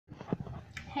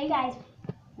Hey guys,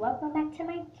 welcome back to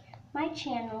my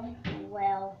channel.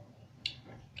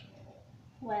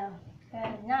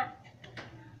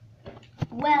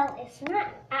 It's not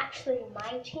actually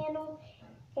my channel.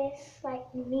 It's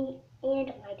like me and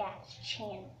my dad's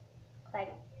channel,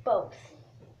 like both.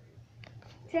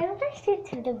 So let's get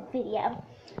to the video.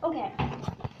 Okay.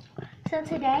 So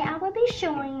today I will be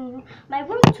showing you my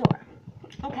room tour.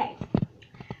 Okay.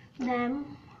 Then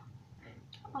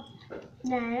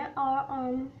I'll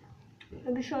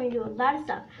be showing you a lot of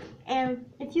stuff. And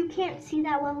if you can't see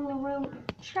that well in the room,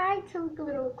 try to look a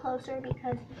little closer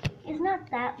because it's not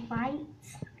that light.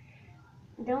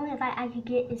 The only light I could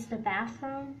get is the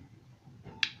bathroom.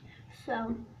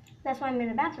 So that's why I'm in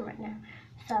the bathroom right now.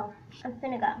 So I'm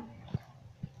finna go.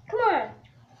 Come on.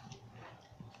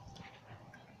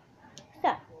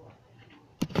 So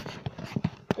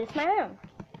this is my room.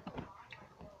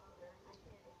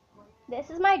 This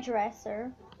is my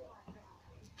dresser.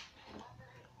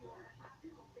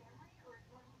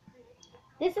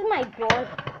 This is my doll.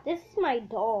 This is my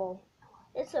doll.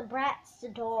 It's a Bratz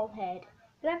doll head.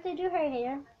 You have to do her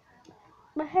hair.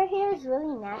 But her hair is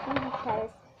really nappy because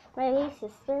my baby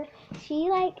sister, she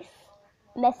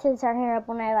messes her hair up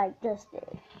when I dust it.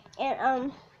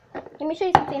 And let me show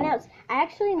you something else. I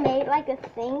actually made a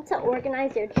thing to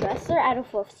organize your dresser out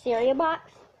of a cereal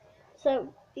box. So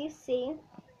you see,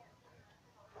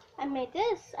 I made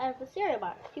this out of a cereal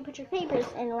box. You put your papers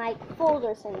in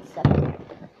folders and stuff in there.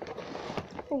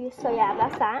 So yeah,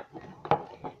 that's that.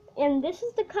 And this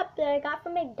is the cup that I got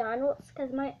from McDonald's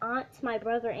because my aunts, my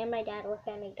brother, and my dad work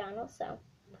at McDonald's. So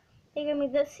they gave me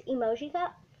this emoji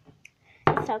cup.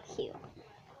 It's so cute.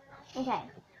 Okay.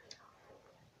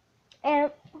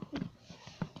 And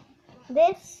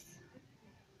this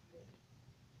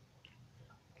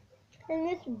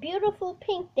beautiful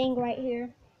pink thing right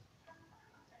here.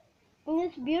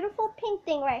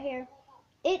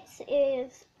 It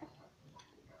is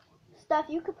stuff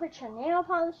you could put your nail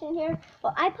polish in here.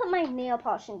 Well, I put my nail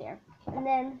polish in there. And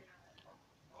then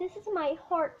this is my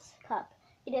hearts cup.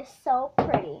 It is so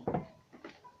pretty.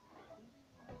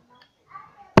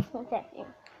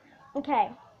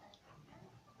 Okay.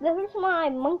 This is my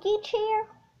monkey chair.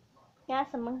 Yeah,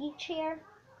 it's a monkey chair.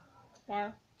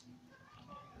 Yeah.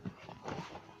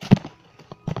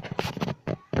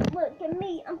 Look at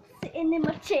me. I'm sitting in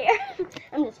my chair.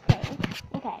 I'm just playing.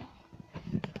 Okay.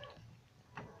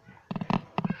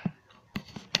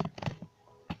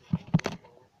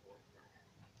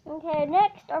 Okay,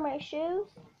 next are my shoes.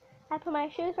 I put my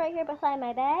shoes right here beside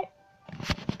my bed.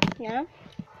 Yeah.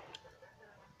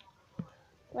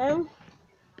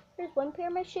 Here's one pair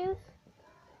of my shoes.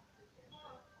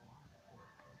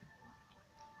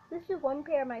 This is one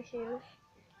pair of my shoes.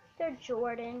 They're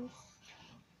Jordans.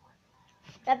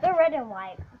 They're red and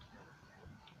white.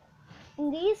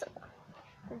 And these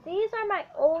are my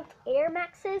old Air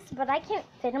Maxes, but I can't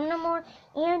fit them no more,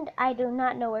 and I do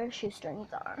not know where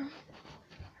shoestrings are.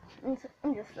 I'm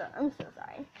so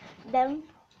sorry. Then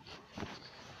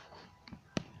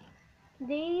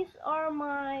these are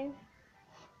my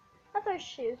other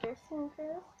shoes or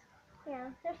sneakers. Yeah,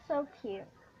 they're so cute.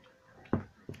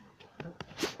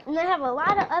 And I have a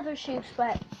lot of other shoes,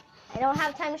 but I don't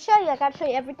have time to show you. I gotta show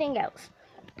you everything else.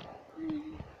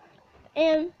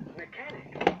 And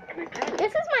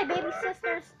this is my baby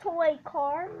sister's toy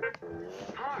car.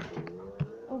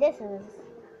 And this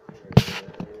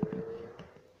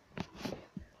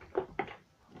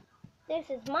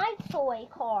is my toy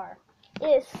car. It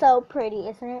is so pretty,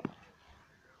 isn't it?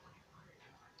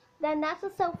 Then that's a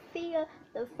Sophia,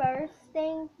 the first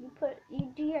thing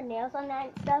you do your nails on that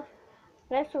and stuff.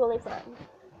 That's really fun.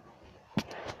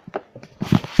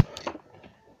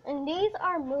 And these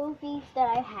are movies that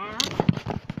I have.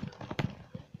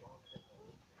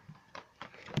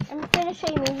 I'm going to show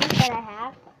you movies that I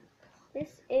have.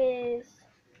 This is...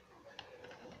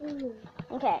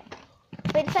 Okay.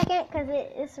 Wait a second, because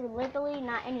it is literally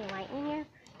not any light in here.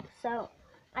 So,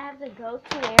 I have to go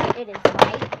to where it is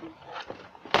light.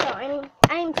 So,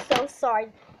 I'm so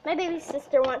sorry. My baby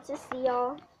sister wants to see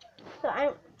y'all. So,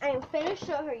 I'm finished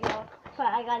showing her y'all. But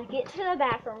I gotta get to the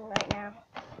bathroom right now.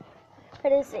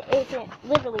 But it isn't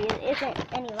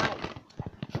any light.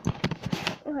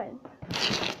 Okay.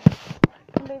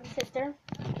 My baby sister.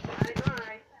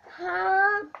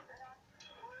 Hi.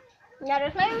 Yeah,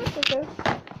 there's my baby sister.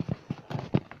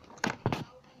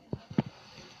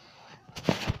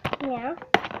 Yeah.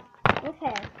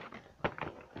 Okay.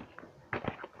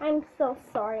 I'm so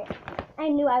sorry. I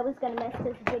knew I was gonna mess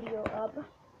this video up.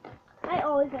 I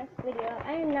always mess video up.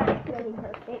 I am not really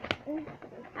perfect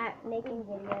at making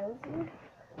videos.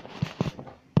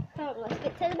 So let's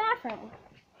get to the bathroom.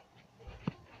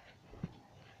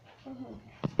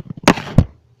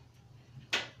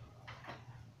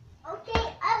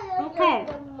 Okay.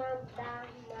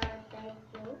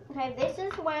 Okay, this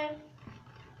is one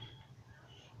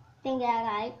thing that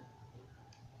I like.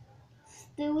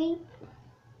 Stewie.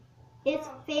 It's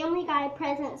Family Guy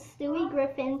presents Stewie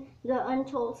Griffin, The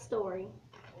Untold Story.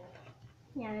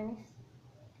 Yeah, and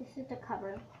this is the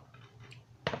cover.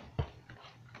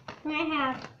 And I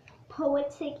have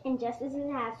Poetic Injustice.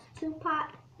 It has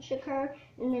Tupac Shakur,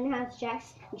 and then it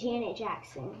has Janet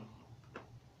Jackson.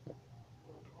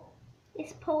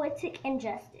 It's Poetic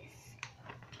Injustice.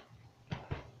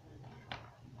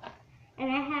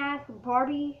 And I have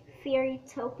Barbie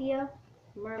Fairytopia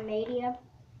Mermaidia.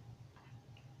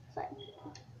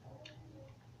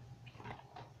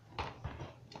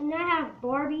 And I have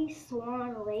Barbie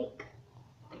Swan Lake.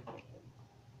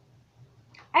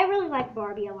 I really like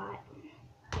Barbie a lot.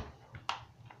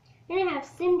 Then I have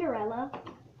Cinderella.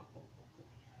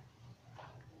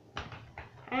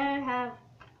 And I have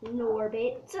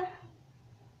Norbit.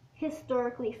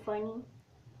 Historically funny.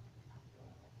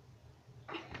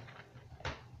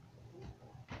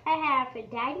 I have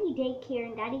Daddy Daycare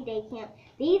and Daddy Day Camp.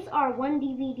 These are one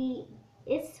DVD.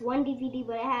 It's one DVD,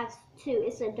 but it has two.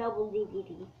 It's a double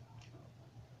DVD.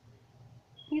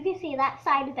 You can see that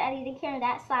side is Daddy Daycare and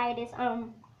that side is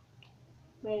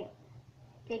wait.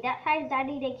 Okay, that side is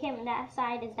Daddy Day Camp and that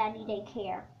side is Daddy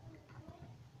Daycare.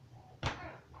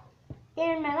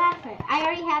 And my last one. I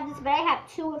already have this, but I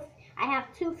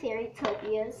have two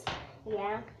Fairytopias.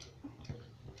 Yeah.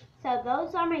 So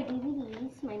those are my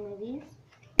DVDs, my movies.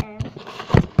 And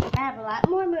I have a lot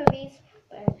more movies,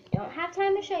 but I don't have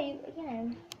time to show you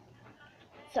again.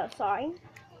 So sorry.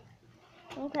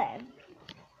 Okay.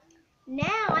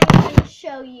 Now I'm gonna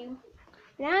show you.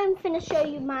 Now I'm gonna show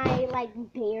you my like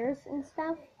bears and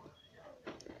stuff.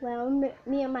 Well,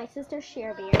 me and my sister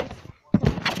share bears.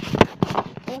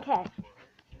 Okay.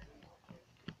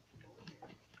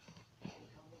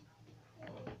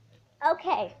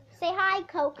 Okay. Say hi,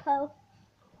 Coco.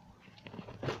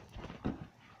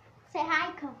 Say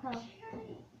hi, Coco.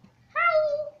 Hi.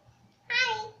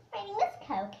 Hi. My name is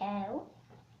Coco.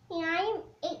 Yeah, I'm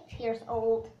 8 years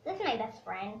old. This is my best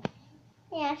friend.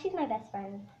 Yeah, she's my best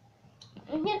friend.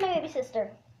 And here's my baby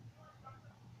sister.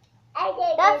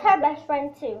 That's her best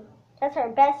friend too. That's her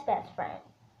best friend.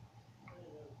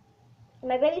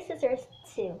 My baby sister is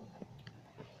 2.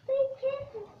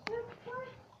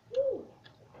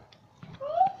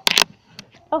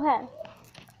 Okay.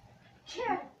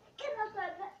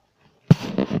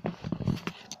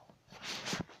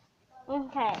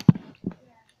 Okay.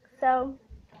 So.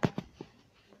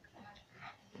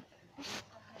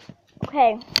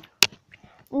 Okay.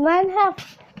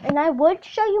 And I would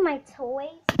show you my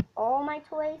toys, all my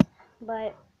toys,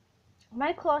 but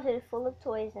my closet is full of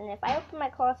toys, and if I open my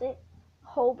closet, a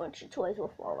whole bunch of toys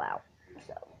will fall out.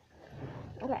 So,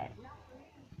 okay.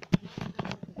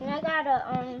 And I got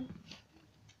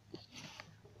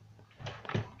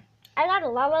a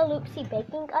Lala Loopsy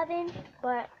baking oven,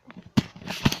 but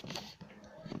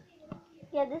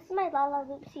yeah, this is my Lala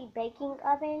Loopsy baking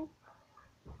oven.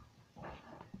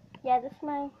 Yeah, this is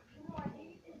my.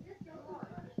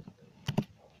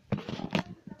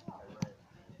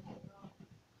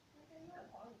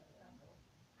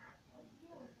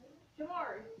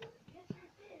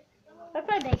 That's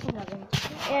my baking oven.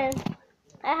 And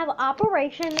I have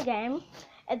Operation the game.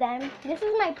 And then this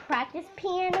is my practice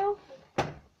piano.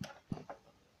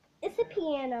 It's a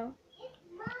piano.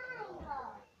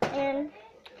 And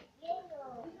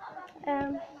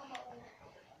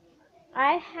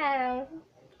I have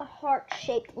a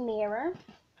heart-shaped mirror.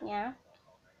 Yeah.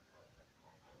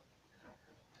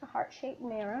 A heart-shaped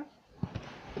mirror.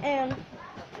 And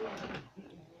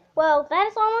well, that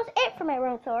is almost it for my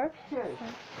room tour.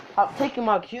 I'm taking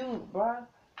my cue, bro.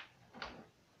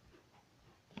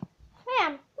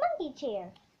 Yeah, monkey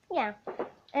chair. Yeah,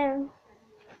 and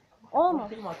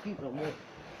almost.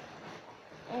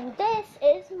 And this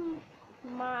is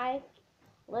my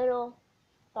little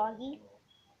doggy.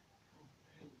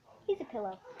 He's a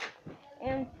pillow.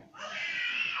 And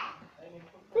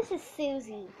this is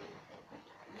Susie.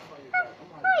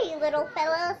 Hi, little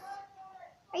fellas.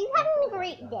 Are you having a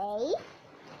great day?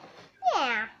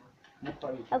 Yeah.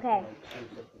 Okay.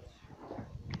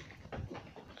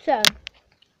 So,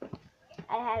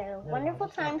 I had a wonderful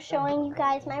time showing you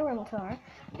guys my room tour.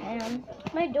 And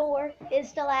my door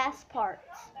is the last part.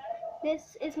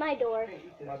 This is my door.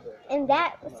 And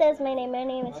that says my name. My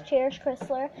name is Cherish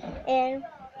Chrysler. And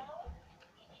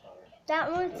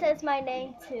that one says my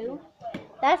name too.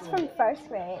 That's from first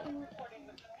grade.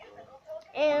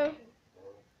 And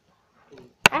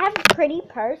I have a pretty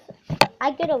purse. I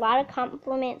get a lot of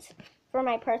compliments for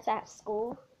my purse at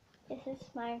school. This is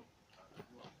my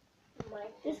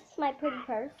pretty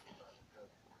purse.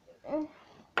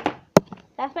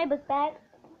 That's my book bag.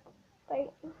 Wait.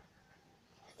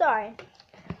 Sorry.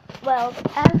 Well,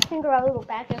 I have a Cinderella book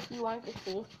bag if you want to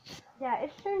see. Yeah,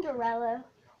 it's Cinderella.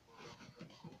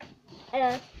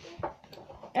 And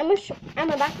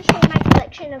I'm about to show you my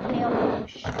collection of nail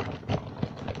polish.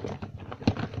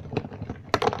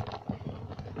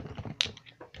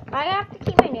 I have to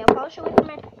keep my nail polish away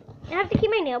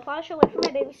from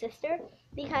my baby sister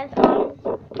because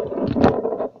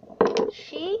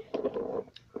she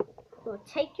will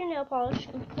take your nail polish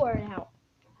and pour it out,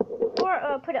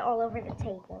 or put it all over the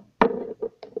table.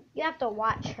 You have to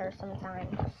watch her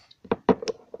sometimes.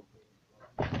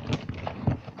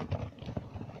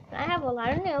 I have a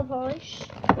lot of nail polish.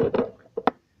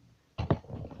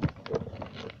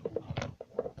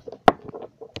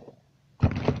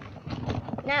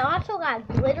 And I also got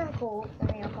glitter gold for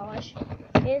nail polish.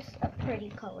 It's a pretty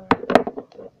color.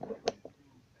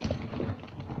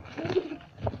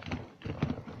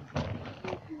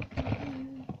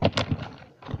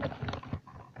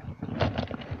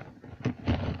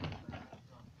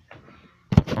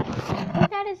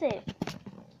 That is it.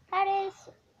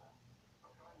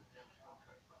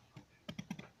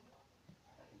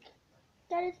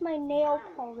 That is my nail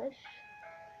polish.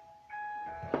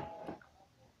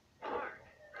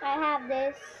 I have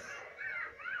this.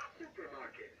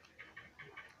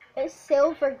 It's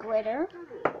silver glitter.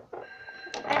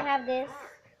 I have this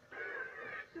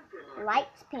light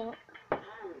pink.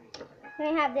 And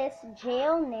I have this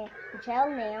gel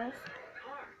nails.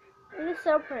 This is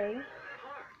so pretty.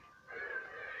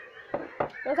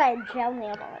 Looks like gel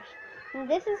nail polish. And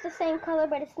this is the same color,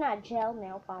 but it's not gel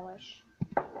nail polish.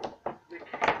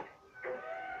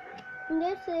 And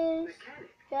this is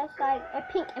just like a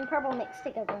pink and purple mixed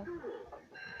together.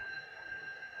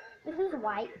 This is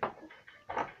white.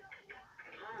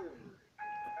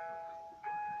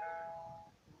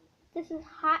 This is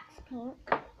hot pink.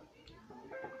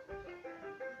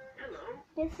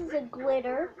 This is a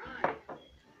glitter.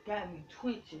 Got me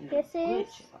twitching. This is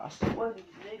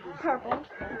purple.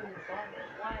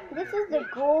 This is the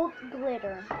gold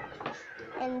glitter.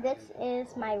 And this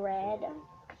is my red.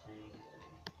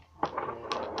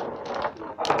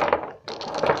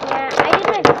 Yeah, I did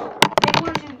my... What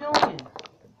are you doing?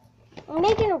 I'm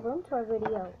making a room tour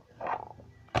video.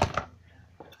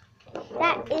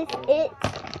 That is it.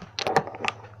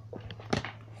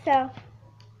 So,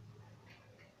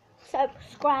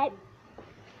 subscribe.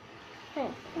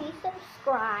 Please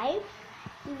subscribe.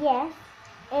 Yes.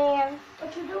 And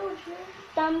What you doing, Cherish?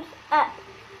 thumbs up.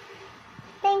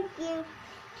 Thank you.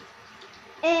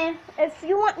 And if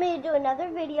you want me to do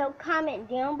another video, comment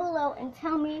down below and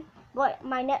tell me what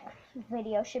my next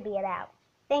video should be about.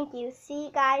 Thank you. See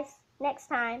you guys next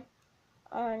time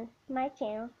on my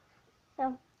channel.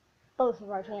 So, both of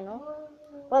our channels.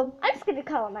 Well, I'm just going to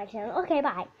call it my channel. Okay,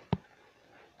 bye.